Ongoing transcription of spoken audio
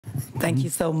Thank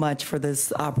you so much for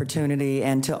this opportunity,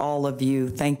 and to all of you,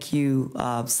 thank you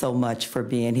so much for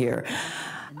being here.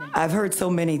 I've heard so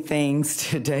many things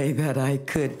today that I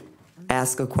could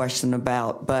ask a question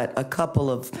about, but a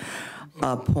couple of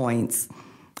points.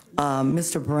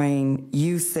 Mr. Brain,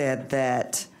 you said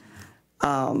that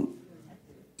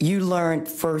you learned,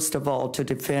 first of all, to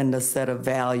defend a set of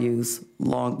values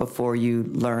long before you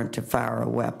learned to fire a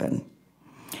weapon.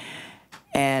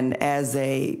 And as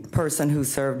a person who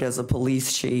served as a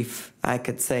police chief, I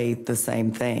could say the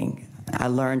same thing. I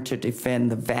learned to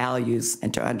defend the values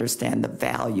and to understand the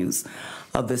values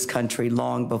of this country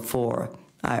long before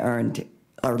I earned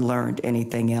or learned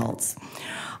anything else.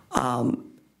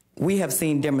 We have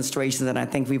seen demonstrations, and I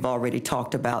think we've already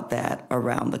talked about that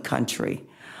around the country.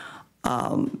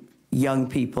 Young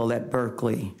people at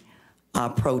Berkeley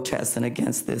protesting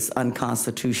against this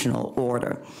unconstitutional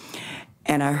order.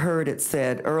 And I heard it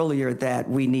said earlier that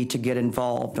we need to get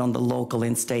involved on the local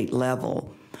and state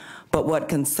level. But what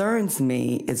concerns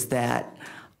me is that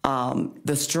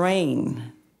the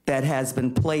strain that has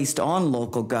been placed on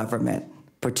local government,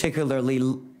 particularly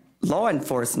law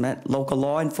enforcement, local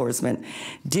law enforcement,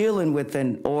 dealing with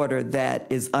an order that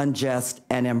is unjust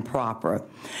and improper.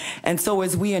 And so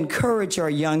as we encourage our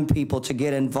young people to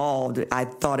get involved, I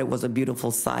thought it was a beautiful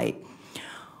sight.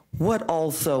 What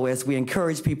also, as we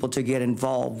encourage people to get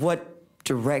involved, what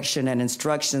direction and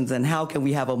instructions, and how can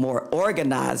we have a more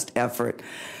organized effort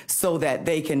so that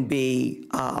they can be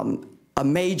a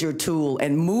major tool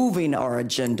in moving our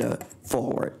agenda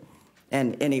forward?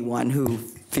 And anyone who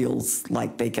feels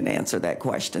like they can answer that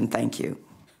question, thank you.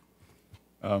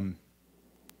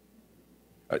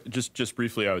 Just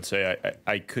briefly, I would say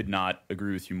I could not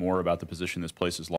agree with you more about the position this place is